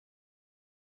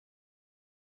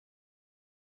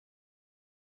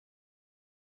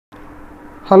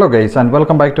Hello guys, and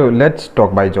welcome back to Let's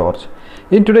Talk by George.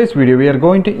 In today's video we are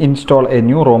going to install a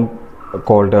new ROM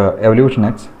called Evolution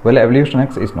X. Well, Evolution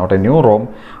X is not a new ROM,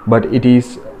 but it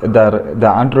is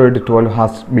the Android 12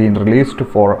 has been released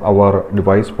for our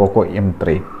device POCO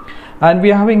M3, and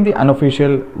we are having the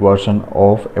unofficial version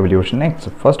of Evolution X.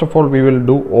 First of all, we will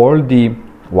do all the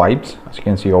wipes, as you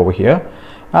can see over here,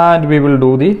 and we will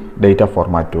do the data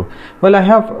format too. Well, I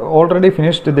have already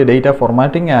finished the data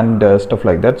formatting and stuff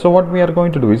like that. So what we are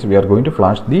going to do is we are going to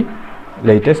flash the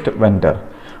latest vendor.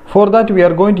 For that we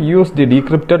are going to use the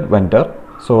decrypted vendor.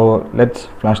 So let's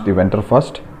flash the vendor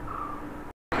first.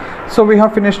 So we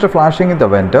have finished flashing the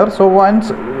vendor. So once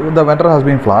the vendor has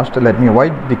been flashed, let me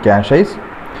wipe the caches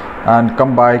and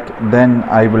come back. Then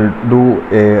I will do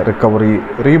a recovery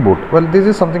reboot. Well, this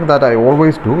is something that I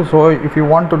always do, so if you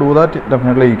want to do that,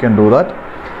 definitely you can do that.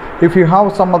 If you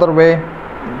have some other way,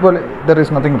 well, there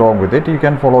is nothing wrong with it. You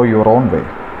can follow your own way.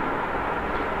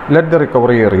 Let the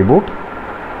recovery reboot.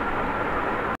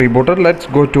 Rebooted. Let's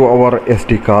go to our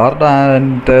SD card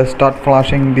and start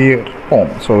flashing the ROM.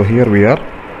 So here we are.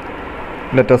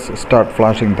 Let us start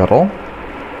flashing the ROM.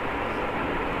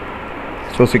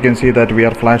 So as you can see that we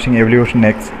are flashing Evolution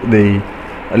X, the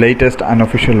latest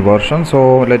unofficial version.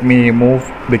 So let me move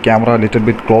the camera a little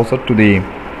bit closer to the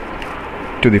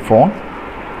phone.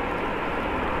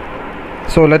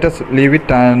 So let us leave it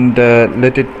and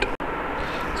let it.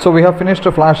 So we have finished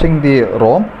flashing the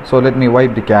ROM. So let me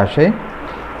wipe the cache.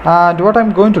 And what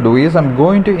I'm going to do is I'm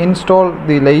going to install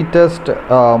the latest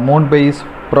Moonbase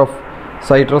Prof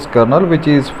Citrus kernel, which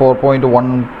is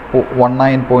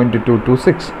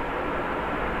 4.19.226.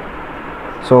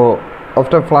 So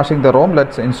after flashing the ROM,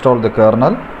 let's install the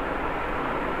kernel.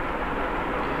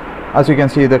 As you can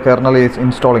see, the kernel is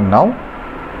installing now.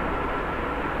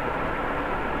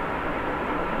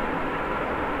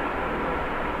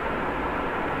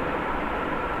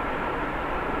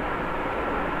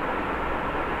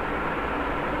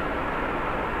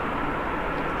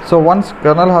 So once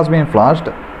kernel has been flashed,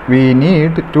 we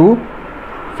need to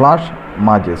flash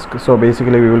Magisk. So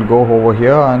basically we will go over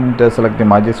here and select the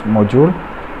Magisk module.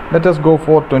 Let us go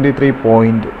for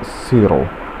 23.0.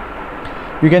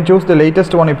 You can choose the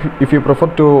latest one if you prefer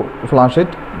to flash it.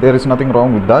 There is nothing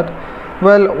wrong with that.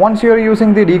 Well, once you are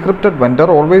using the decrypted vendor,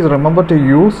 always remember to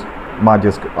use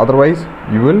Magisk, otherwise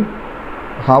you will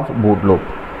have boot loop.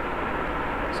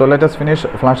 So let us finish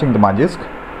flashing the Magisk.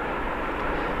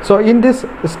 So in this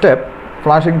step,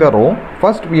 flashing the ROM,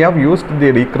 first we have used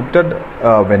the decrypted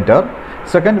vendor.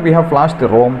 Second, we have flashed the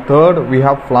ROM. Third, we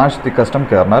have flashed the custom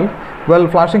kernel. Well,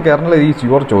 flashing kernel is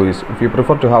your choice. If you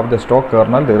prefer to have the stock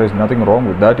kernel, there is nothing wrong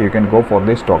with that. You can go for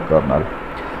the stock kernel.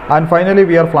 And finally,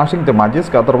 we are flashing the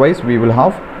Magisk. Otherwise, we will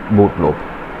have boot loop.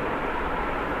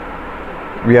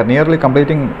 We are nearly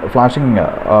completing flashing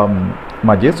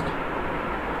Magisk.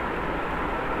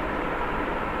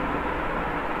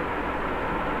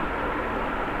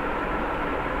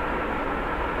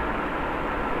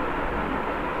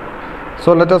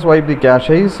 So let us wipe the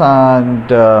caches and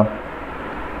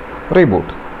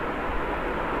reboot.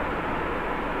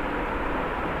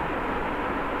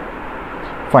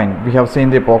 Fine, we have seen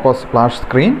the POCO splash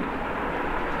screen.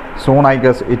 Soon I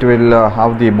guess it will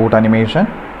have the boot animation.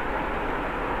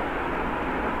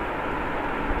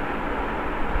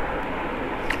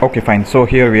 Okay, fine. So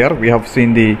here we are. We have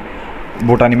seen the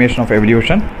boot animation of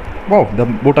Evolution. Wow, the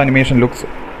boot animation looks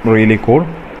really cool.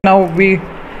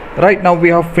 Right now we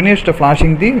have finished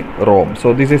flashing the ROM.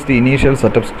 So this is the initial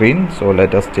setup screen. So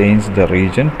let us change the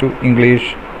region to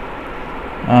English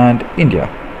and India.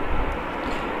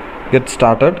 Get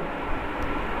started.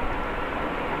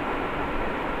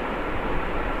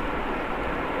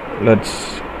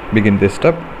 Let's begin this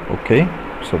step. Okay,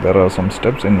 so there are some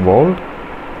steps involved.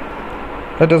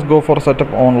 Let us go for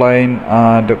setup online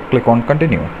and click on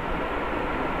continue.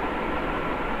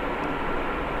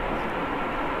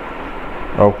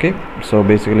 Okay, so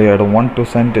basically I don't want to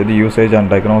send the usage and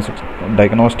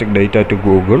diagnostic data to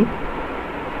Google.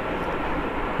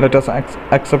 Let us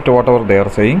accept whatever they are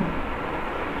saying.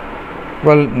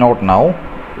 Well, not now,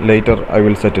 later I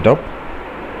will set it up.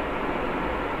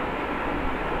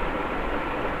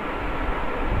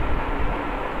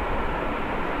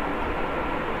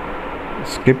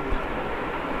 Skip.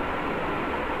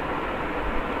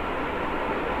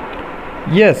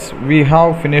 Yes, we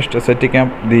have finished setting up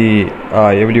the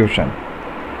Evolution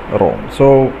ROM.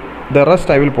 So the rest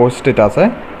I will post it as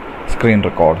a screen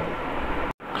record.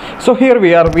 So here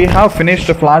we are. We have finished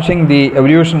flashing the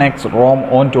Evolution X ROM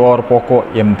onto our POCO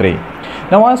M3.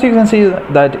 Now as you can see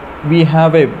that we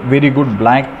have a very good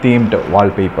black themed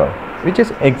wallpaper, which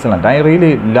is excellent. I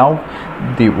really love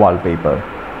the wallpaper.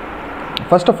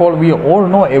 First of all, we all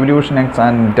know Evolution X,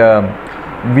 and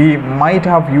we might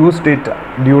have used it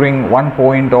during one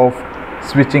point of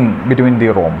switching between the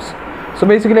ROMs. So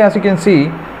basically, as you can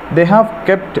see, they have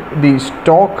kept the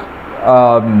stock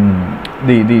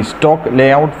the stock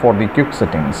layout for the quick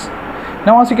settings.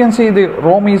 Now, as you can see, the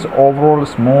ROM is overall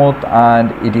smooth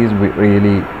and it is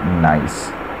really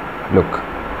nice. Look,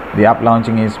 the app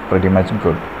launching is pretty much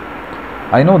good.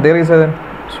 I know there is a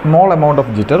small amount of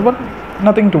jitter, but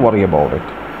nothing to worry about it.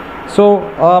 So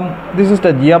this is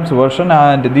the GApps version,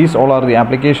 and these all are the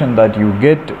application that you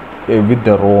get with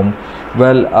the ROM.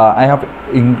 Well, I have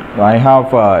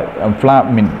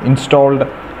installed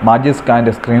Magisk and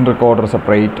a screen recorder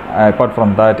separate. Apart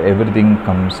from that, everything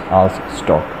comes as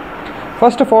stock.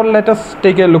 First of all, let us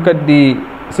take a look at the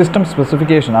system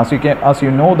specification. As you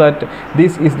know that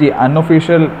this is the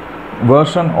unofficial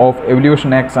version of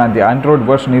Evolution X, and the Android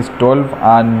version is 12,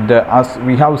 and as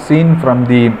we have seen from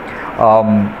the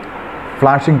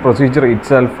flashing procedure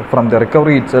itself, from the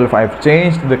recovery itself, I have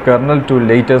changed the kernel to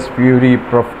latest Fury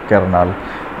Prof kernel.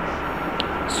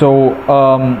 So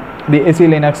the SE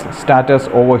Linux status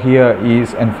over here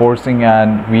is enforcing,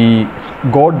 and we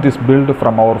got this build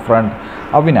from our friend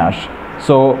Avinash.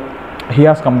 So he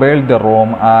has compiled the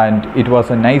ROM, and it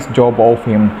was a nice job of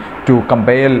him to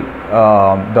compile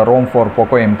the ROM for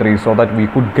POCO M3 so that we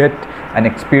could get an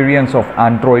experience of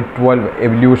Android 12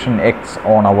 Evolution X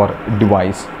on our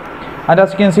device. And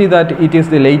as you can see that it is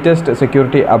the latest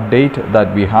security update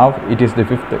that we have. It is the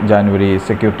 5th January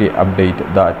security update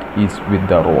that is with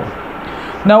the ROM.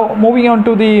 Now, moving on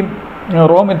to the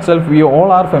ROM itself, we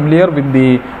all are familiar with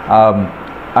the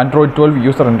Android 12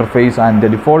 user interface, and the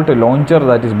default launcher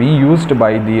that is being used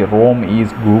by the ROM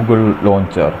is Google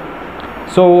Launcher.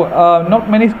 So not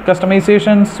many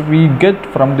customizations we get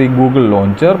from the Google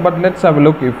Launcher, but let's have a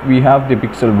look if we have the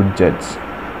pixel widgets.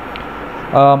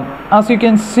 As you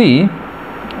can see,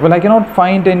 well, I cannot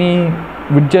find any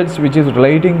widgets which is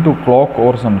relating to clock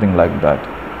or something like that.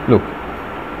 Look,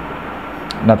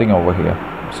 nothing over here.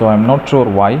 So I'm not sure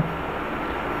why.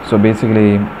 So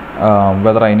basically,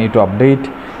 whether I need to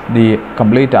update the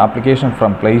complete application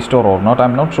from Play Store or not,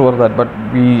 I'm not sure that, but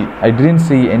I didn't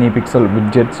see any pixel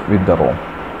widgets with the ROM.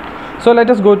 So let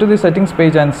us go to the settings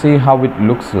page and see how it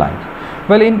looks like.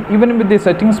 Well, even with the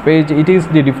settings page, it is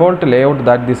the default layout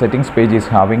that the settings page is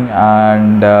having,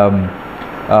 and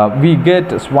we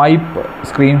get swipe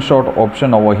screenshot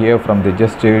option over here from the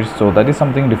gestures. So that is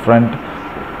something different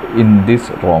in this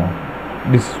ROM.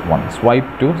 This one,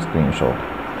 swipe to screenshot.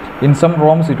 In some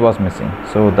ROMs it was missing,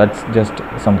 so that's just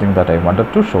something that I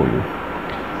wanted to show you.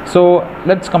 So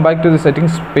let's come back to the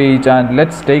settings page, and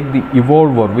let's take the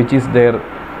Evolver, which is their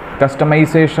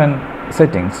customization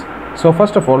settings. So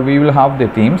first of all, we will have the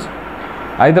themes.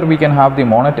 Either we can have the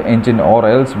Monet engine, or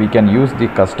else we can use the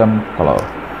custom color,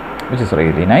 which is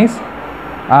really nice.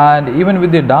 And even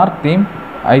with the dark theme,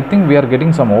 I think we are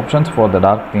getting some options for the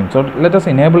dark theme. So let us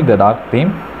enable the dark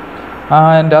theme,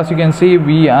 and as you can see,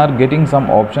 we are getting some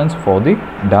options for the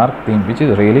dark theme, which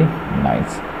is really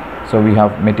nice. So we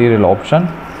have material option,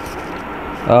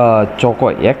 Choco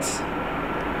X.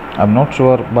 I'm not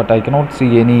sure, but I cannot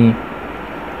see any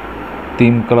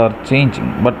theme color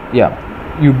changing, but yeah,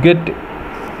 you get,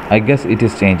 I guess it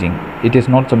is changing. It is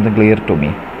not something clear to me.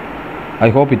 I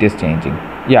hope it is changing.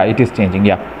 Yeah, it is changing.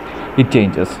 Yeah, it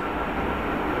changes.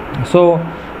 So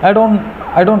I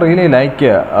don't really like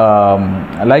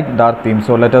dark theme,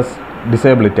 so let us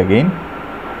disable it again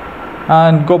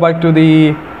and go back to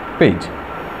the page.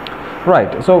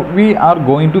 Right, so we are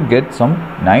going to get some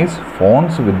nice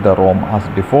fonts with the ROM as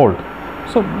default.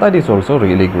 So that is also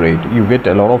really great. You get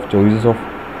a lot of choices of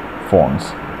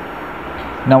fonts.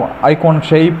 Now icon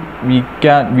shape,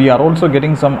 we are also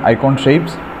getting some icon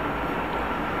shapes,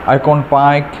 icon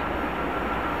pack.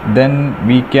 Then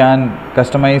we can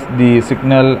customize the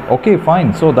signal. Okay,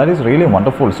 fine. So that is really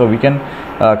wonderful. So we can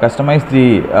customize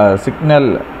the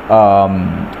signal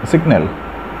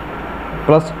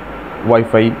plus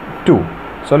Wi-Fi 2.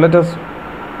 So let us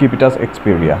keep it as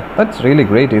Xperia. That's really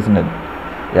great, isn't it?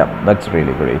 Yeah, that's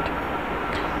really great.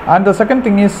 And the second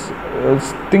thing is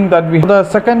the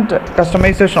second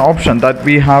customization option that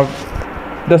we have.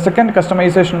 The second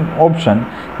customization option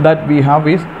that we have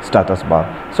is status bar.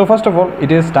 So first of all,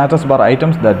 it is status bar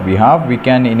items that we have. We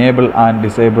can enable and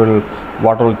disable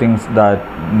what all things that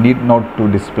need not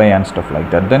to display and stuff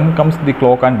like that. Then comes the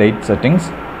clock and date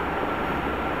settings.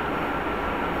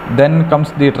 Then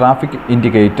comes the traffic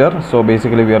indicator. So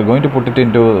basically we are going to put it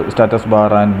into status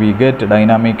bar, and we get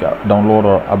dynamic download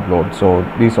or upload. So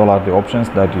these all are the options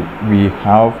that we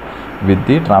have with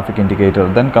the traffic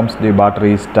indicator. Then comes the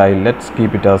battery style. Let's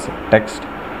keep it as text.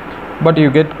 but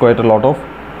you get quite a lot of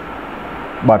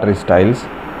battery styles.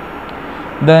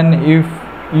 Then if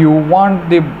you want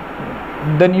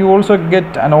then you also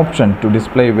get an option to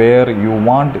display where you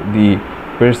want the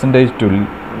percentage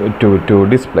to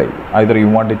display. Either you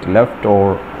want it left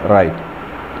or right,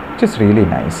 which is really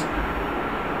nice.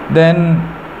 Then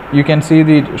you can see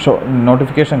the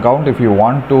notification count if you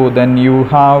want to. Then you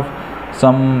have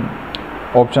some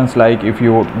options like if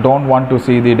you don't want to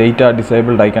see the data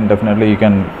disabled icon, definitely you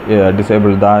can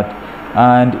disable that,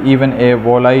 and even a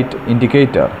volite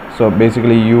indicator. So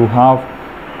basically you have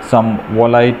some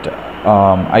volite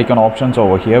icon options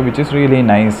over here, which is really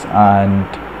nice, and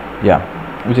yeah,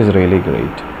 which is really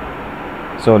great.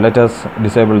 So let us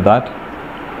disable that.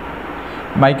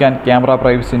 Mic and camera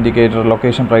privacy indicator,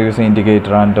 location privacy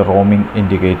indicator, and roaming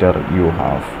indicator you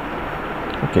have.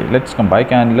 Okay, let's come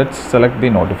back and let's select the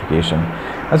notification.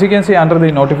 As you can see, under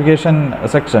the notification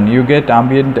section you get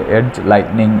ambient edge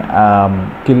lightning,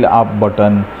 kill app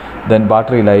button, then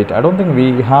battery light. I don't think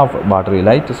we have battery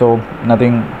light, so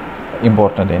nothing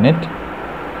important in it.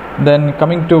 Then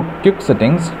coming to quick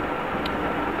settings,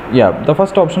 yeah, the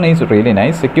first option is really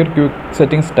nice. Secure quick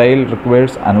settings style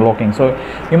requires unlocking. So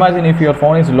imagine if your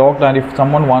phone is locked and if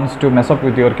someone wants to mess up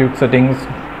with your quick settings,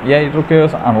 yeah, it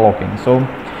requires unlocking. So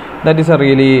that is a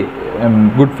really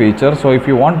good feature. So if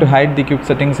you want to hide the quick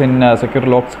settings in secure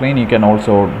lock screen, you can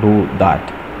also do that.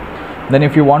 Then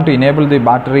if you want to enable the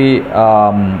battery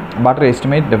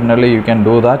estimate, definitely you can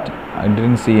do that. I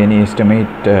didn't see any estimate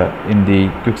in the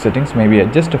quick settings. Maybe I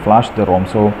just flash the ROM,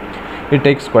 so it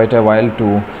takes quite a while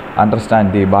to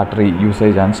understand the battery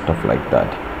usage and stuff like that.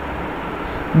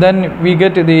 Then we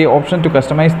get the option to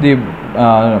customize the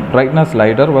brightness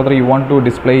slider, whether you want to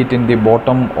display it in the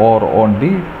bottom or on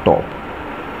the top.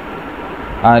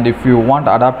 And if you want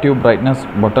adaptive brightness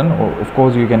button, of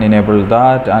course you can enable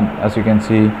that, and as you can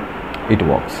see, it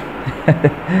works.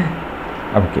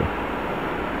 Okay,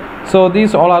 so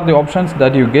these all are the options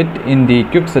that you get in the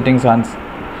quick settings. And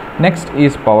next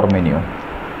is power menu.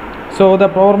 So the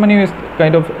power menu is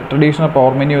kind of traditional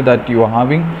power menu that you are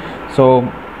having, so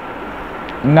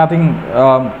nothing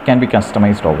can be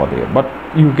customized over there, but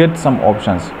you get some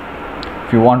options.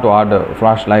 If you want to add a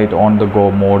flashlight, on the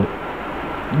go mode,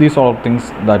 these are all things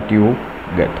that you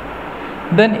get.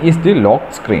 Then is the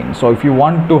lock screen. So if you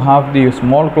want to have the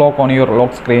small clock on your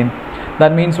lock screen,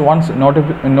 that means once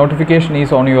notification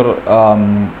is on your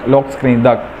lock screen,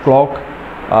 the clock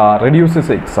reduces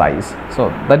its size. So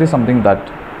that is something that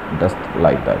does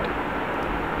like that.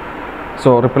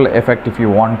 So ripple effect, if you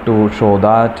want to show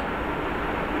that.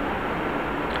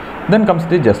 Then comes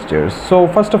the gestures. So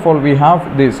first of all, we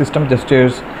have the system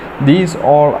gestures. These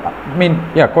all, I mean,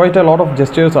 yeah, quite a lot of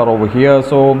gestures are over here.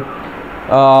 So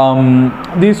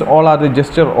these all are the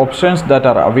gesture options that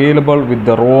are available with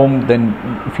the ROM. Then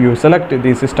if you select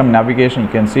the system navigation, you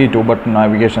can see 2-button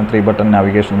navigation, 3-button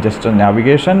navigation, gesture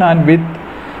navigation, and with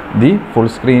the full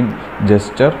screen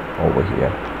gesture over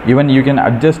here. Even you can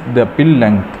adjust the pill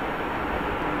length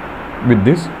with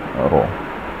this ROM.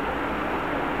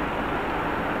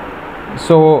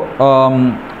 So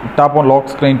tap on lock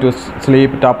screen to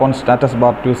sleep, tap on status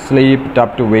bar to sleep,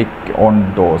 tap to wake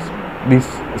on doors. These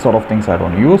sort of things I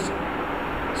don't use.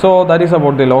 So that is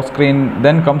about the lock screen.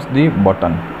 Then comes the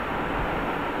button.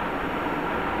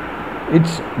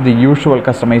 It's the usual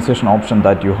customization option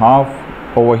that you have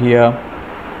over here.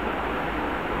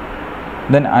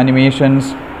 Then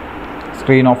animations,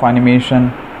 screen of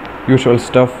animation, usual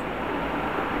stuff.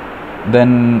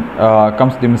 Then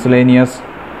comes the miscellaneous.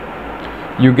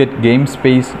 You get game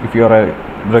space. If you are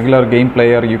a regular game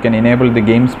player, you can enable the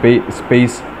game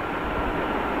space.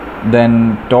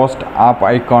 Then toast app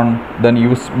icon, then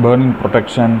use burn-in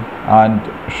protection and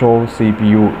show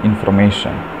CPU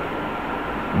information,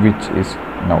 which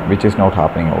is not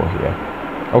happening over here.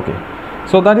 Okay,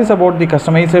 so that is about the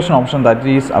customization option that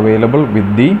is available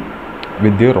with the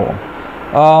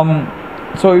ROM.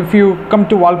 So if you come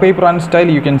to wallpaper and style,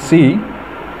 you can see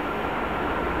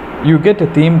you get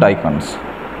themed icons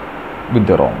with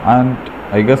the ROM, and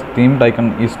I guess themed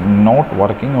icon is not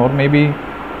working, or maybe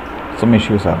some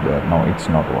issues are there. No, it's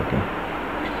not working.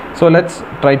 So let's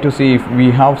try to see if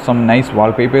we have some nice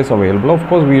wallpapers available. Of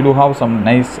course we do have some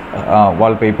nice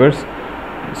wallpapers,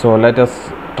 so let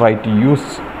us try to use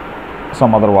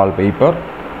some other wallpaper.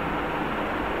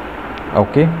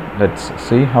 Okay, let's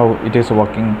see how it is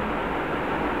working.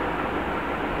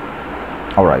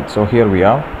 Alright, so here we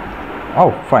are.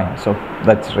 Oh, fine. So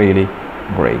that's really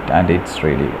great, and it's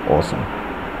really awesome.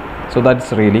 So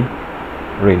that's really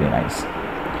nice.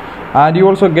 And you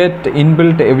also get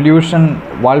inbuilt evolution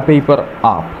wallpaper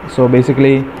app. So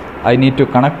basically I need to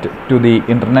connect to the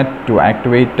internet to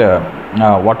activate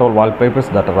what all wallpapers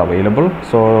that are available.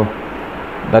 So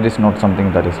that is not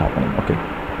something that is happening. Okay,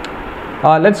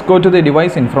 let's go to the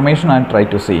device information and try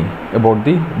to see about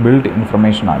the build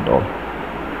information and all.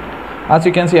 As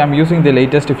you can see, I'm using the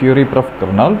latest FuryPref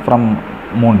kernel from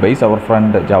Moonbase, our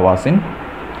friend Javasyn.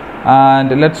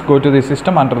 And let's go to the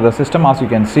system. Under the system, as you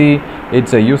can see,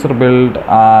 it's a user build,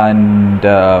 and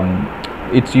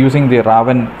it's using the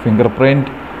Raven fingerprint.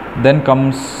 Then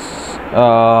comes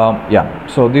yeah,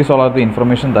 so these all are the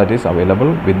information that is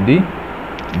available with the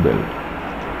build.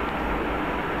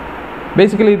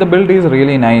 Basically the build is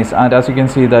really nice, and as you can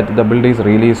see that the build is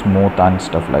really smooth and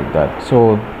stuff like that.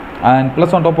 So, and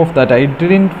plus on top of that, I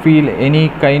didn't feel any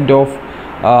kind of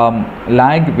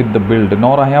lag with the build,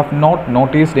 nor I have not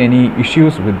noticed any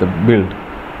issues with the build.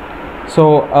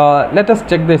 So let us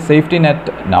check the safety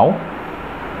net now.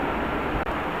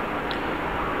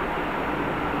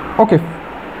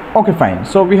 Okay, fine.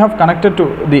 So we have connected to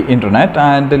the internet,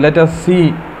 and let us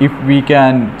see if we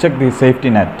can check the safety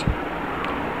net.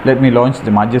 Let me launch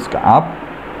the Magisk app.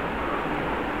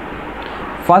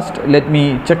 First, let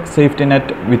me check safety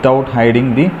net without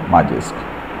hiding the Magisk.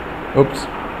 Oops,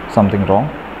 something wrong.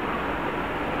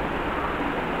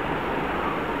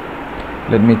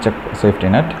 Let me check safety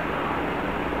net.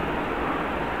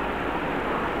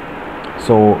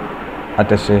 So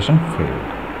attestation failed.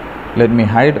 Let me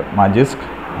hide Magisk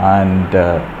and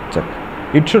check.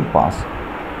 It should pass.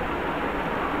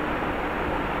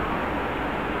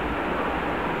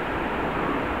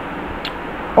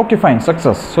 Okay, fine,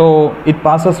 success. So it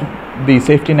passes the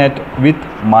safety net with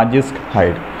Magisk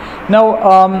hide. Now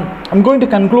I'm going to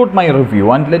conclude my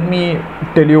review, and let me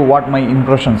tell you what my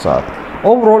impressions are.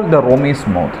 Overall, the ROM is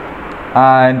smooth,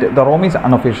 and the ROM is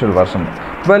unofficial version.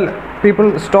 Well,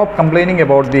 people stop complaining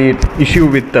about the issue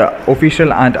with the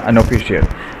official and unofficial.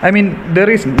 I mean, there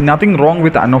is nothing wrong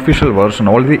with the unofficial version,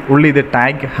 only the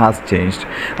tag has changed,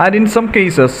 and in some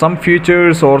cases, some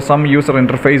features or some user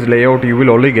interface layout, you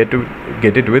will only get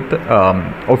it with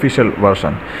official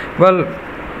version. Well,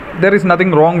 there is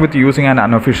nothing wrong with using an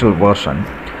unofficial version.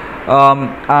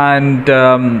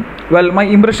 Well, my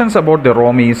impressions about the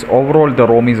ROM is, overall the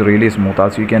ROM is really smooth,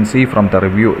 as you can see from the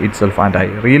review itself, and I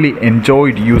really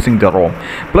enjoyed using the ROM.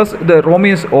 Plus the ROM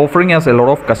is offering us a lot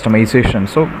of customization,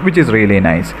 so which is really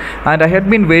nice. And I had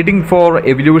been waiting for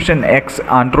Evolution X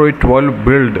Android 12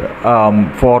 build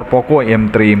for POCO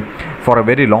M3 for a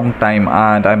very long time,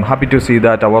 and I'm happy to see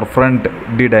that our friend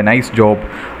did a nice job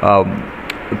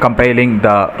compiling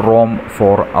the ROM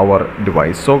for our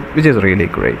device, so which is really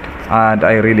great, and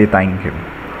I really thank him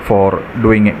for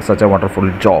doing such a wonderful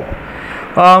job.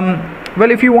 Well,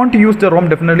 if you want to use the ROM,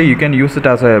 definitely you can use it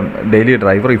as a daily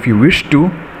driver if you wish to,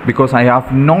 because I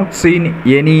have not seen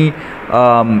any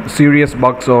serious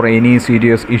bugs or any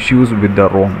serious issues with the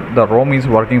ROM. The ROM is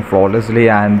working flawlessly,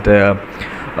 and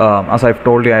as I've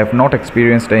told you, I have not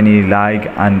experienced any lag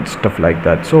and stuff like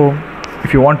that. So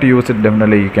if you want to use it,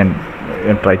 definitely you can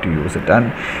try to use it.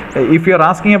 And if you are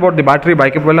asking about the battery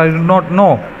backup, well, I do not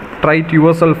know. Try it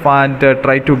yourself and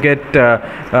try to get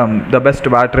the best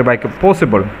battery backup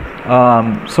possible.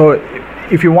 So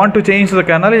if you want to change the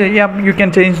kernel, yeah, you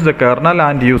can change the kernel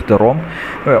and use the ROM,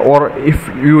 or if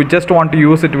you just want to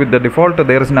use it with the default,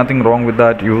 there is nothing wrong with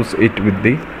that. Use it with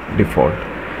the default.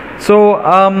 So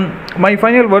my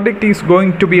final verdict is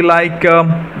going to be like,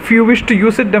 if you wish to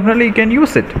use it, definitely you can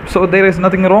use it. So there is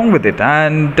nothing wrong with it.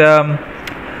 And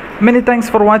many thanks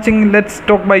for watching Let's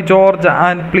Talk by George,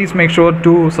 and please make sure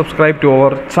to subscribe to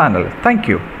our channel. Thank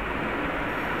you.